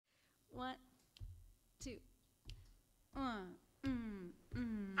Why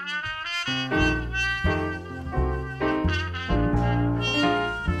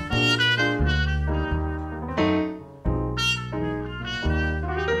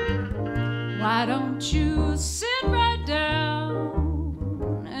don't you sit right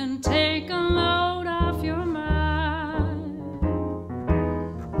down and take a load off your mind?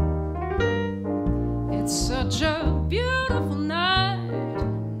 It's such a beautiful night,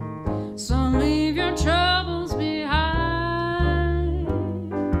 so leave your troubles behind,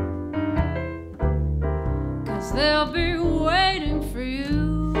 'cause they'll be waiting for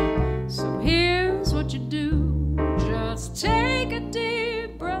you. So here's what you do, just take a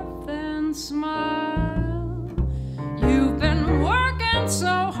deep breath and smile. You've been working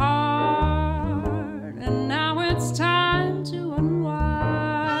so hard, and now it's time to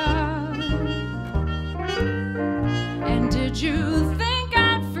unwind. And did you think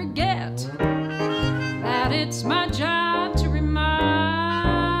I'd forget that it's my job to remind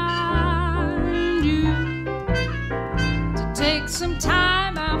you to take some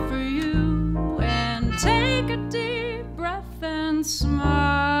time out for you and take a deep breath and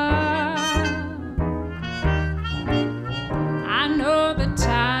smile? I know that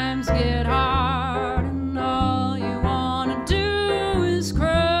times get hard and all you want to do is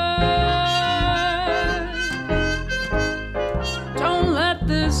cry. Don't let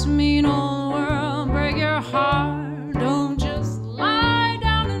this mean old world break your heart. Don't just lie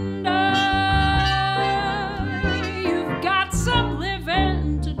down and die. You've got some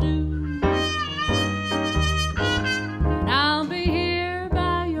living to do, and I'll be here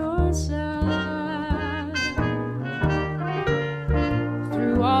by your side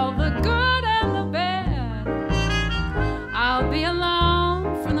through all the good and the bad. I'll be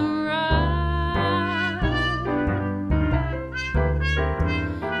along for the ride.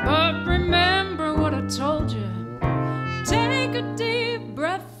 But remember what I told you, take a deep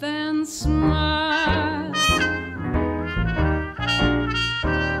breath and smile.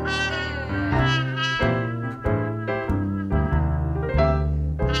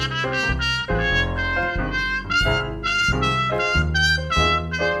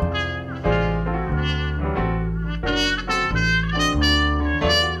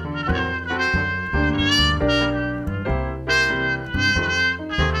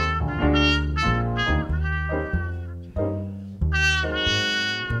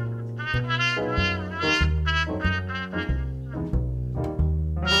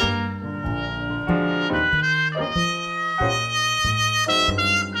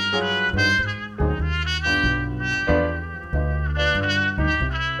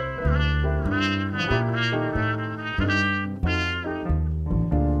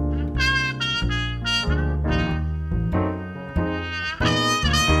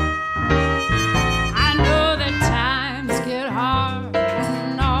 I know that times get hard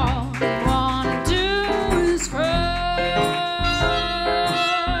and all you want to do is cry.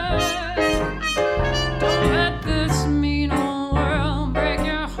 Don't let this mean old world break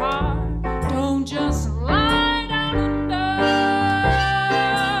your heart. Don't just lie down and die.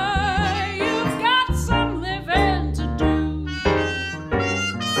 You've got some living to do,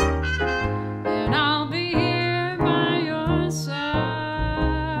 and I'll be here by your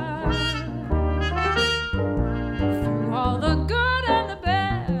side through all the good and the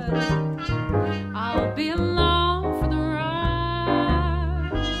bad. I'll be along for the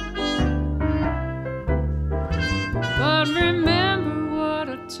ride. But remember what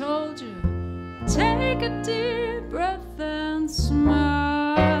I told you, take a deep breath and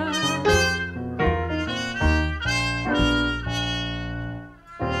smile.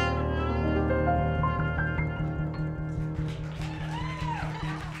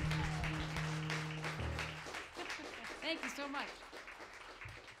 Thank you so much.